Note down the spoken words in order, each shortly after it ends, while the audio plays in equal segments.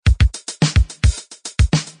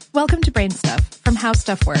Welcome to Brain Stuff from How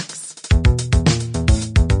Stuff Works.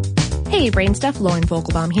 Hey, Brain Stuff, Lauren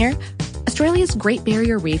Vogelbaum here. Australia's Great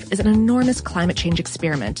Barrier Reef is an enormous climate change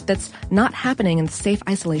experiment that's not happening in the safe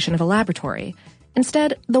isolation of a laboratory.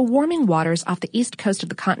 Instead, the warming waters off the east coast of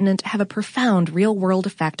the continent have a profound real-world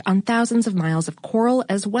effect on thousands of miles of coral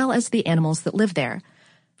as well as the animals that live there.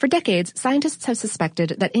 For decades, scientists have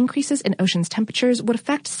suspected that increases in oceans' temperatures would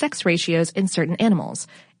affect sex ratios in certain animals,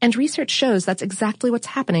 and research shows that's exactly what's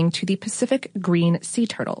happening to the Pacific green sea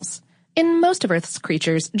turtles. In most of Earth's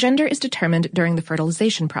creatures, gender is determined during the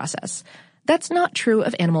fertilization process. That's not true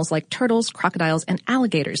of animals like turtles, crocodiles, and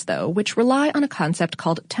alligators, though, which rely on a concept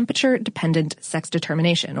called temperature-dependent sex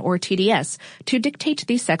determination, or TDS, to dictate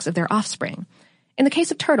the sex of their offspring. In the case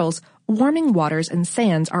of turtles, warming waters and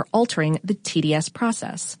sands are altering the TDS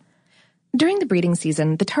process. During the breeding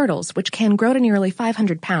season, the turtles, which can grow to nearly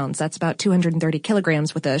 500 pounds, that's about 230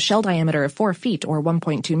 kilograms with a shell diameter of 4 feet or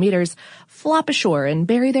 1.2 meters, flop ashore and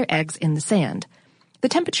bury their eggs in the sand. The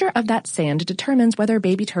temperature of that sand determines whether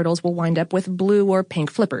baby turtles will wind up with blue or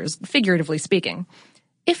pink flippers, figuratively speaking.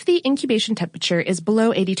 If the incubation temperature is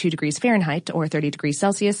below 82 degrees Fahrenheit or 30 degrees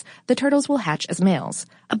Celsius, the turtles will hatch as males.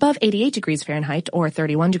 Above 88 degrees Fahrenheit or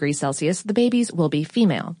 31 degrees Celsius, the babies will be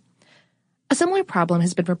female. A similar problem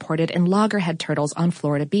has been reported in loggerhead turtles on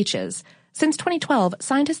Florida beaches. Since 2012,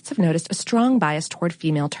 scientists have noticed a strong bias toward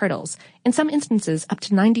female turtles, in some instances up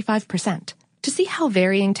to 95%. To see how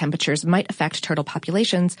varying temperatures might affect turtle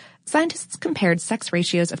populations, scientists compared sex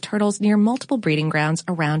ratios of turtles near multiple breeding grounds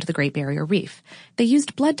around the Great Barrier Reef. They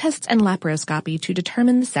used blood tests and laparoscopy to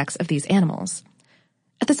determine the sex of these animals.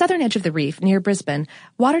 At the southern edge of the reef, near Brisbane,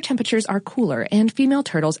 water temperatures are cooler and female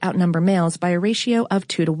turtles outnumber males by a ratio of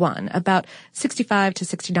 2 to 1, about 65 to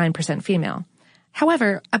 69% female.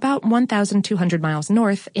 However, about 1,200 miles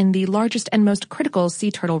north, in the largest and most critical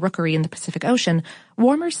sea turtle rookery in the Pacific Ocean,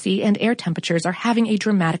 warmer sea and air temperatures are having a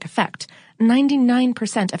dramatic effect.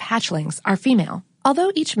 99% of hatchlings are female.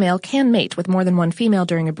 Although each male can mate with more than one female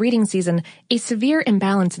during a breeding season, a severe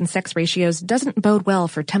imbalance in sex ratios doesn't bode well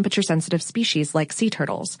for temperature-sensitive species like sea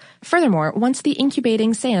turtles. Furthermore, once the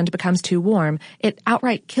incubating sand becomes too warm, it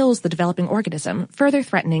outright kills the developing organism, further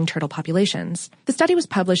threatening turtle populations. The study was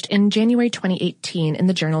published in January 2018 in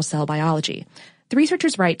the journal Cell Biology. The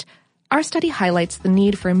researchers write, "Our study highlights the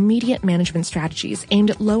need for immediate management strategies aimed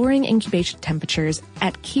at lowering incubation temperatures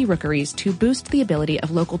at key rookeries to boost the ability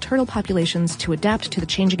of local turtle populations to adapt to the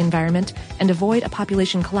changing environment and avoid a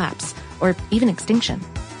population collapse, or even extinction."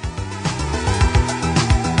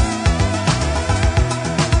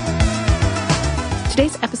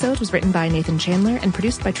 Today's episode was written by Nathan Chandler and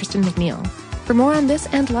produced by Tristan McNeil. For more on this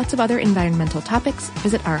and lots of other environmental topics,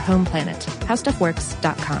 visit our home planet,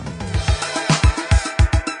 howstuffworks.com.